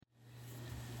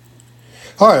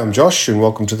Hi, I'm Josh, and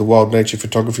welcome to the Wild Nature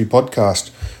Photography Podcast,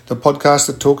 the podcast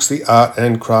that talks the art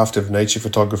and craft of nature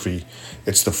photography.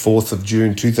 It's the 4th of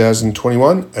June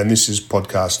 2021, and this is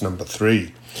podcast number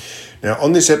 3. Now,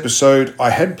 on this episode, I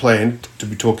had planned to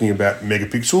be talking about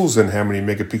megapixels and how many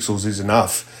megapixels is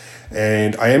enough,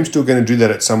 and I am still going to do that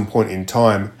at some point in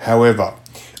time. However,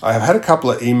 I have had a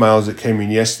couple of emails that came in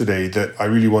yesterday that I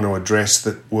really want to address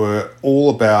that were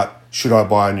all about, should I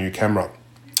buy a new camera?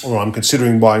 Or I'm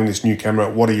considering buying this new camera.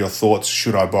 What are your thoughts?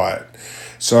 Should I buy it?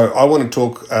 So I want to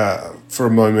talk for a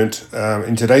moment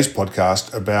in today's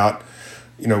podcast about,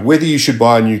 whether you should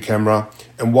buy a new camera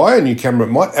and why a new camera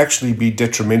might actually be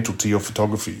detrimental to your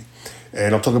photography.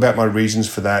 And I'll talk about my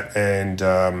reasons for that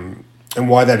and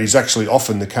why that is actually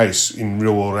often the case in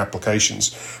real world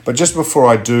applications. But just before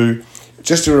I do,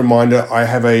 just a reminder, I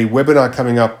have a webinar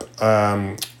coming up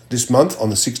this month on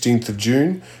the 16th of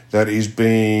June that is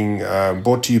being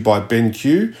brought to you by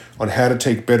BenQ on how to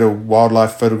take better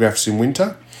wildlife photographs in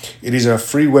winter. It is a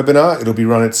free webinar. It'll be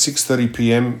run at 6:30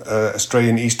 p.m.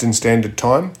 Australian Eastern Standard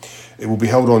Time. It will be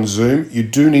held on Zoom. You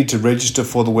do need to register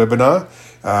for the webinar.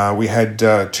 We had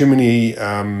too many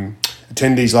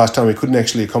attendees last time. We couldn't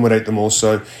actually accommodate them all.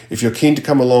 So if you're keen to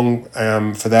come along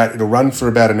for that, it'll run for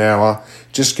about an hour.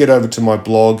 Just get over to my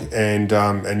blog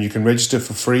and you can register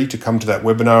for free to come to that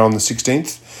webinar on the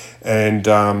 16th.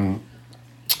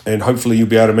 And hopefully you'll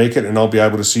be able to make it and I'll be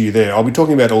able to see you there. I'll be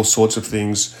talking about all sorts of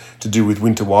things to do with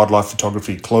winter wildlife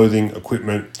photography, clothing,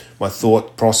 equipment, my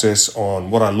thought process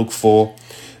on what I look for,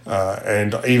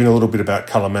 and even a little bit about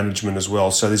color management as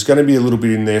well. So there's going to be a little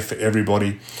bit in there for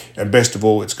everybody. And best of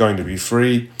all, it's going to be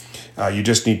free. You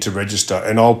just need to register.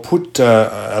 And I'll put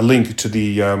a link to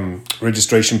the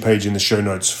registration page in the show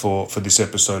notes for this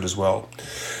episode as well.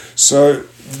 So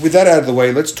with that out of the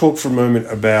way, let's talk for a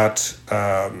moment about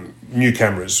new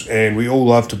cameras. And we all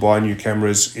love to buy new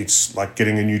cameras. It's like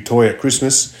getting a new toy at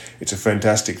Christmas. It's a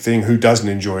fantastic thing. Who doesn't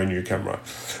enjoy a new camera?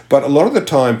 But a lot of the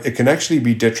time, it can actually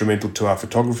be detrimental to our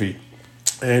photography.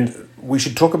 And we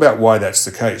should talk about why that's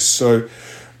the case. So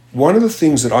one of the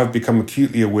things that I've become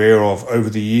acutely aware of over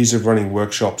the years of running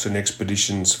workshops and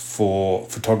expeditions for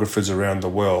photographers around the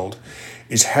world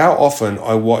is how often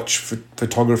I watch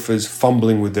photographers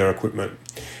fumbling with their equipment.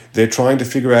 They're trying to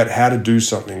figure out how to do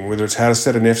something, whether it's how to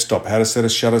set an f-stop, how to set a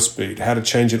shutter speed, how to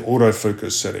change an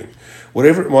autofocus setting.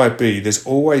 Whatever it might be, there's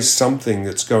always something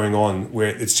that's going on where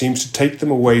it seems to take them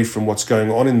away from what's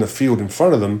going on in the field in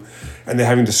front of them, and they're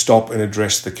having to stop and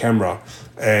address the camera.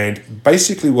 And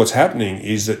basically what's happening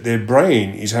is that their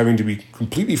brain is having to be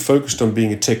completely focused on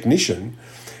being a technician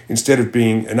instead of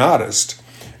being an artist.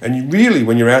 And really,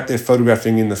 when you're out there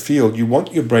photographing in the field, you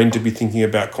want your brain to be thinking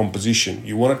about composition.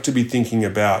 You want it to be thinking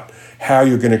about how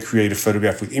you're going to create a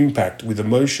photograph with impact, with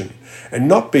emotion, and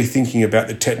not be thinking about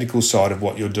the technical side of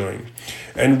what you're doing.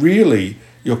 And really,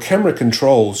 your camera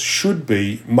controls should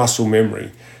be muscle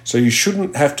memory. So you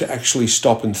shouldn't have to actually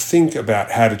stop and think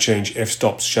about how to change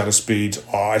f-stops, shutter speeds,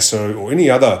 ISO, or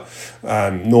any other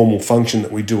normal function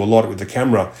that we do a lot with the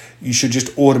camera. You should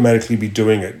just automatically be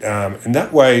doing it. And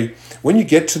that way, when you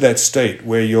get to that state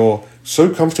where you're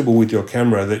so comfortable with your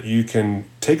camera that you can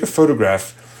take a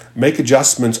photograph, make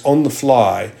adjustments on the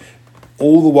fly,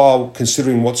 all the while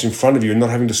considering what's in front of you and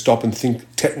not having to stop and think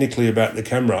technically about the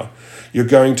camera, you're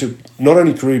going to not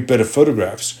only create better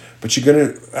photographs, but you're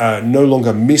going to no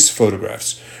longer miss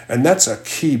photographs. And that's a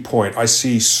key point. I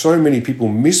see so many people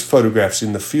miss photographs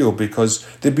in the field because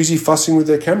they're busy fussing with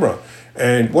their camera.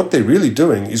 And what they're really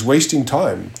doing is wasting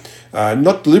time.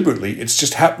 Not deliberately, it's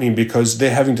just happening because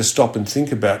they're having to stop and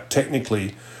think about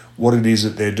technically what it is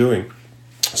that they're doing.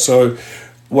 So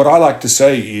what I like to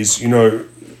say is, when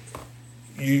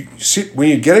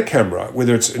you get a camera,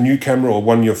 whether it's a new camera or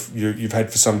one you've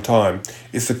had for some time,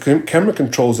 if the camera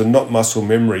controls are not muscle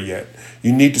memory yet,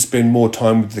 you need to spend more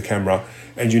time with the camera,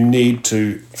 and you need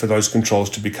for those controls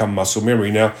to become muscle memory.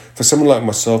 Now, for someone like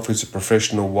myself who's a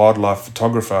professional wildlife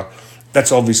photographer,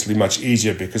 that's obviously much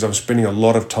easier because I'm spending a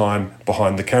lot of time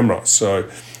behind the camera. So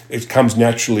it comes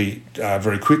naturally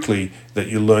very quickly that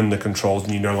you learn the controls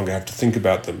and you no longer have to think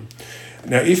about them.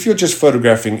 Now, if you're just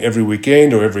photographing every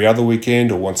weekend or every other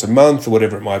weekend or once a month or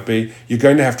whatever it might be, you're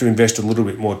going to have to invest a little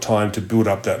bit more time to build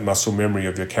up that muscle memory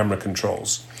of your camera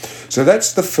controls. So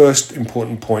that's the first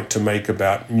important point to make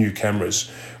about new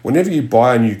cameras. Whenever you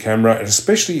buy a new camera, and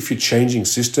especially if you're changing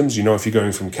systems, if you're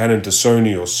going from Canon to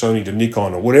Sony or Sony to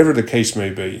Nikon or whatever the case may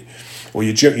be, or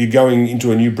you're going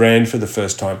into a new brand for the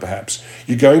first time perhaps,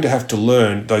 you're going to have to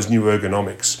learn those new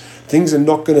ergonomics. Things are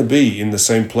not going to be in the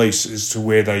same place as to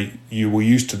where you were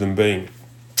used to them being.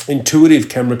 Intuitive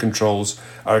camera controls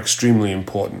are extremely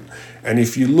important. And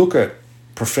if you look at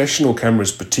professional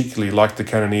cameras, particularly like the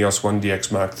Canon EOS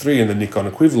 1DX Mark III and the Nikon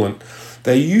equivalent,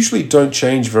 they usually don't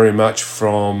change very much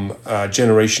from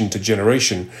generation to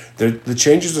generation. The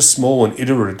changes are small and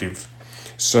iterative,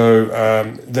 so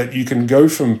that you can go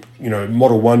from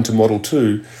Model 1 to Model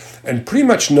 2 and pretty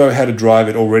much know how to drive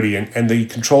it already, and the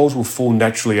controls will fall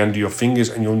naturally under your fingers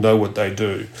and you'll know what they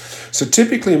do. So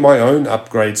typically my own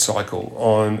upgrade cycle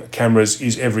on cameras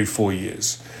is every 4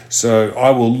 years. So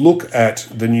I will look at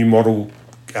the new model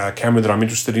camera that I'm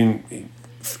interested in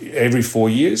every 4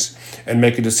 years and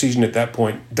make a decision at that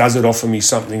point. Does it offer me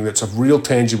something that's of real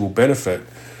tangible benefit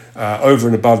over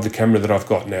and above the camera that I've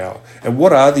got now? And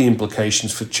what are the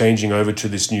implications for changing over to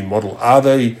this new model? Are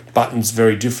the buttons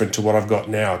very different to what I've got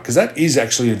now? Because that is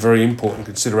actually a very important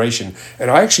consideration. And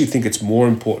I actually think it's more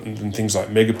important than things like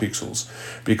megapixels,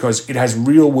 because it has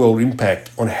real world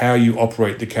impact on how you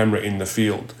operate the camera in the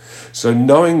field. So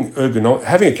knowing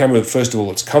having a camera that, first of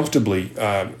all, it's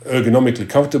ergonomically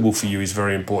comfortable for you is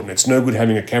very important. It's no good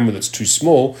having a camera that's too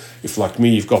small. If, like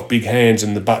me, you've got big hands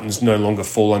and the buttons no longer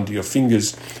fall under your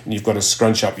fingers and you've got to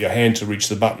scrunch up your hand to reach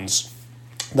the buttons.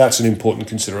 That's an important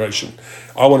consideration.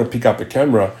 I want to pick up a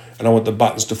camera and I want the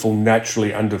buttons to fall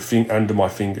naturally under my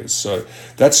fingers. So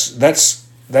that's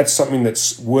something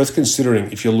that's worth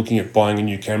considering if you're looking at buying a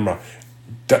new camera.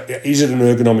 Is it an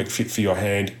ergonomic fit for your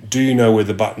hand? Do you know where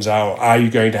the buttons are, or are you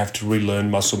going to have to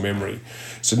relearn muscle memory?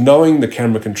 So knowing the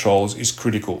camera controls is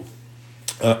critical.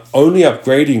 Only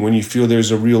upgrading when you feel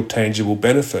there's a real tangible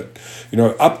benefit.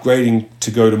 Upgrading to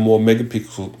go to more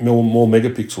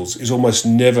megapixels is almost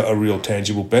never a real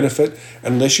tangible benefit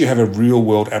unless you have a real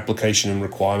world application and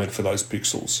requirement for those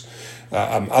pixels.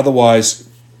 Otherwise,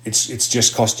 it's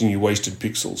just costing you wasted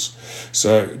pixels.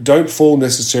 So don't fall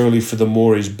necessarily for the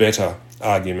more is better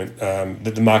argument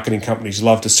that the marketing companies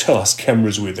love to sell us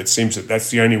cameras with. It seems that that's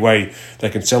the only way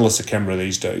they can sell us a camera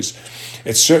these days.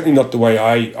 It's certainly not the way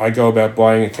I go about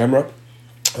buying a camera.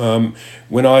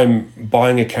 When I'm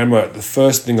buying a camera, the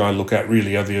first thing I look at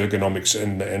really are the ergonomics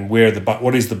and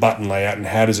what is the button layout and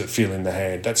how does it feel in the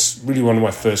hand. That's really one of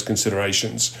my first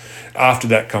considerations. After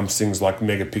that comes things like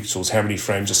megapixels, how many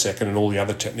frames a second, and all the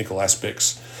other technical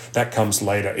aspects. That comes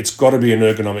later. It's got to be an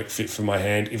ergonomic fit for my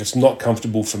hand. If it's not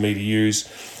comfortable for me to use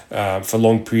for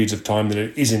long periods of time, then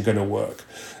it isn't going to work.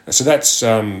 So that's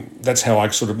how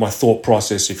my thought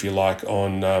process, if you like,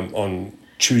 on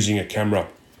choosing a camera.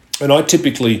 And I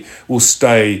typically will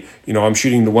stay, I'm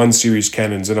shooting the 1 Series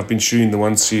Canons, and I've been shooting the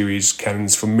 1 Series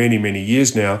Canons for many, many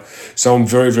years now. So I'm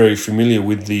very, very familiar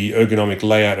with the ergonomic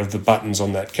layout of the buttons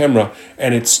on that camera.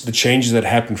 And it's the changes that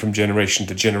happen from generation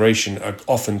to generation are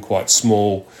often quite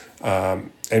small,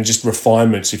 and just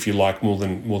refinements, if you like, more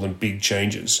than big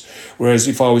changes. Whereas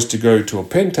if I was to go to a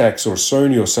Pentax or a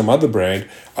Sony or some other brand,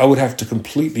 I would have to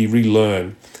completely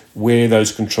relearn where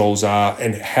those controls are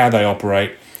and how they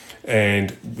operate,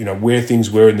 and where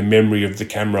things were in the memory of the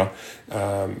camera.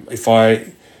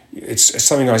 It's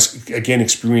something I again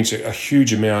experience a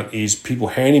huge amount is people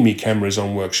handing me cameras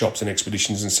on workshops and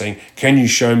expeditions and saying, "Can you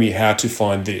show me how to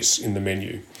find this in the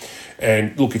menu?"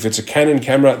 And look, if it's a Canon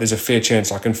camera, there's a fair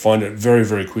chance I can find it very,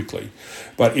 very quickly.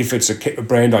 But if it's a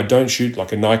brand I don't shoot,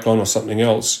 like a Nikon or something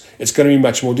else, it's going to be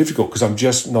much more difficult because I'm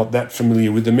just not that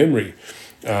familiar with the memory.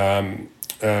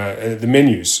 The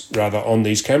menus rather on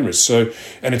these cameras. So,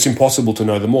 and it's impossible to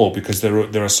know them all because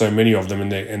there are so many of them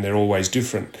and they're always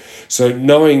different. So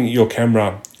knowing your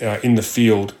camera in the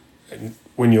field,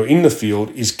 when you're in the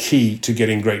field, is key to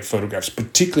getting great photographs,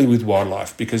 particularly with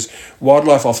wildlife, because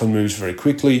wildlife often moves very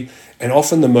quickly and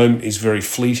often the moment is very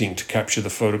fleeting to capture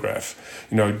the photograph.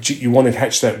 You want to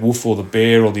catch that wolf or the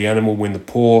bear or the animal when the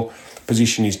paw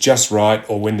position is just right,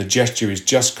 or when the gesture is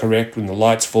just correct, when the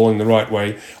light's falling the right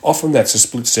way. Often that's a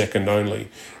split second only.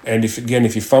 And if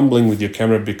you're fumbling with your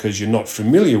camera because you're not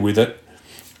familiar with it,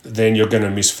 then you're going to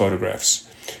miss photographs.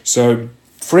 So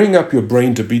freeing up your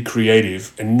brain to be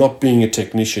creative and not being a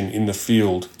technician in the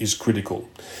field is critical.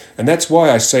 And that's why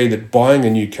I say that buying a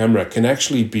new camera can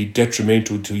actually be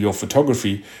detrimental to your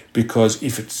photography, because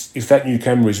if that new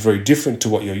camera is very different to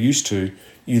what you're used to,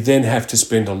 you then have to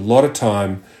spend a lot of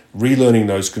time relearning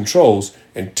those controls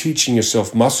and teaching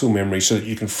yourself muscle memory so that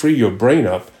you can free your brain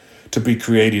up to be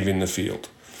creative in the field.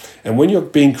 And when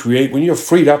you're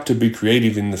freed up to be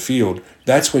creative in the field,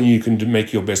 that's when you can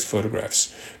make your best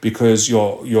photographs, because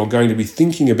you're going to be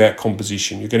thinking about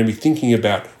composition. You're going to be thinking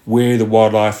about where the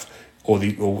wildlife or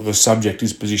the subject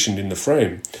is positioned in the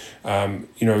frame.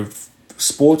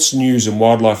 Sports news and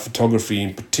wildlife photography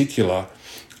in particular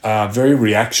are very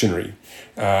reactionary.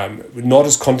 Not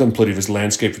as contemplative as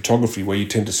landscape photography, where you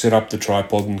tend to set up the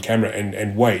tripod and camera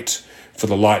and wait for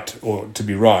the light or to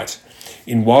be right.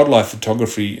 in wildlife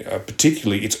photography,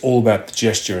 particularly, it's all about the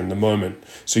gesture and the moment.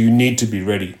 So you need to be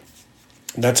ready.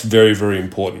 That's very, very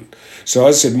important. So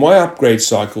as I said, my upgrade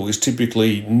cycle is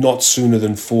typically not sooner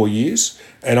than 4 years,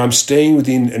 and I'm staying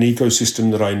within an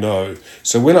ecosystem that I know.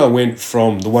 So when I went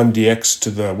from the 1DX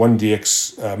to the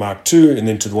 1DX Mark II and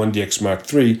then to the 1DX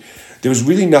Mark III, there was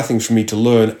really nothing for me to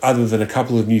learn other than a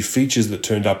couple of new features that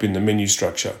turned up in the menu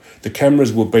structure. The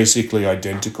cameras were basically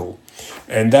identical,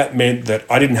 and that meant that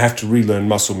I didn't have to relearn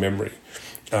muscle memory.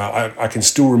 I can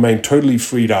still remain totally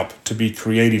freed up to be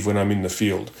creative when I'm in the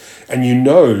field. And you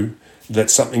know that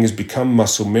something has become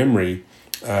muscle memory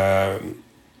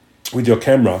with your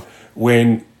camera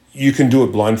when you can do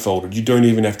it blindfolded. You don't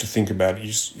even have to think about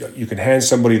it. You can hand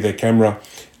somebody their camera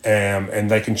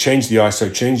and they can change the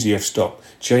ISO, change the f-stop,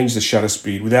 change the shutter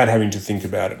speed without having to think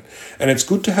about it. And it's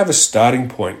good to have a starting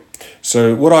point.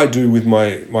 So what I do with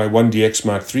my 1DX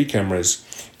Mark III cameras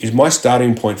is my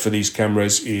starting point for these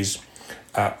cameras is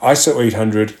ISO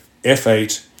 800,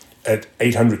 f8 at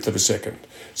 800th of a second.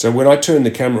 So when I turn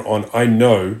the camera on, I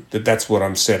know that that's what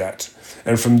I'm set at.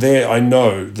 And from there, I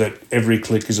know that every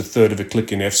click is a third of a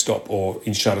click in f-stop or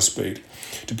in shutter speed,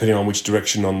 depending on which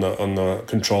direction on the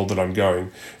control that I'm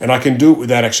going. And I can do it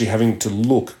without actually having to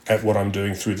look at what I'm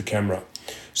doing through the camera.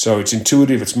 So it's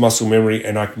intuitive, it's muscle memory,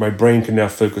 and my brain can now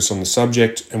focus on the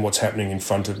subject and what's happening in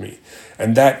front of me.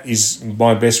 And that is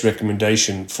my best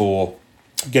recommendation for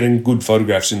getting good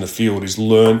photographs in the field is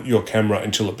learn your camera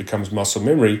until it becomes muscle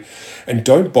memory, and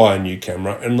don't buy a new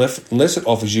camera unless it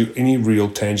offers you any real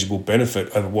tangible benefit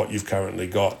over what you've currently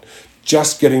got.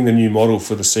 Just getting the new model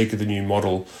for the sake of the new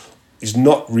model is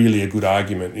not really a good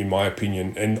argument, in my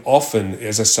opinion. And often,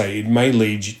 as I say, it may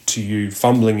lead to you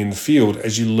fumbling in the field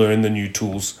as you learn the new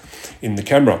tools in the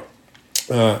camera.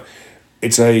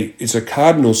 It's a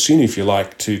cardinal sin, if you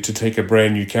like, to take a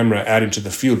brand new camera out into the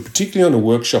field, particularly on a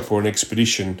workshop or an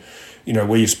expedition,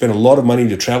 where you've spent a lot of money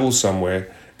to travel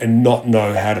somewhere and not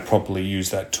know how to properly use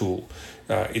that tool.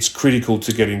 It's critical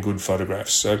to getting good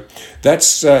photographs. So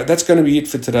that's going to be it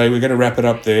for today. We're going to wrap it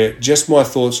up there. Just my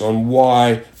thoughts on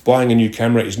why buying a new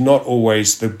camera is not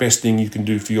always the best thing you can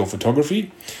do for your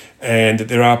photography, and that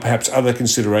there are perhaps other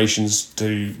considerations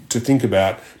to think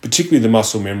about, particularly the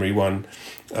muscle memory one,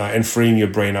 and freeing your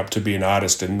brain up to be an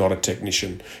artist and not a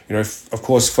technician. Of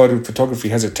course, photography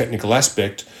has a technical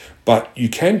aspect, but you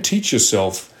can teach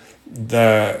yourself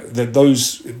that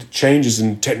those changes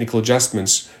and technical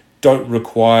adjustments don't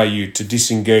require you to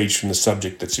disengage from the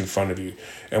subject that's in front of you.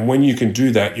 And when you can do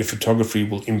that, your photography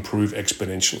will improve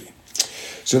exponentially.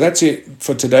 So that's it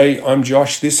for today. I'm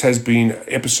Josh. This has been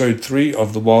episode 3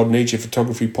 of the Wild Nature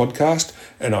Photography Podcast,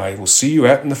 and I will see you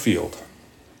out in the field.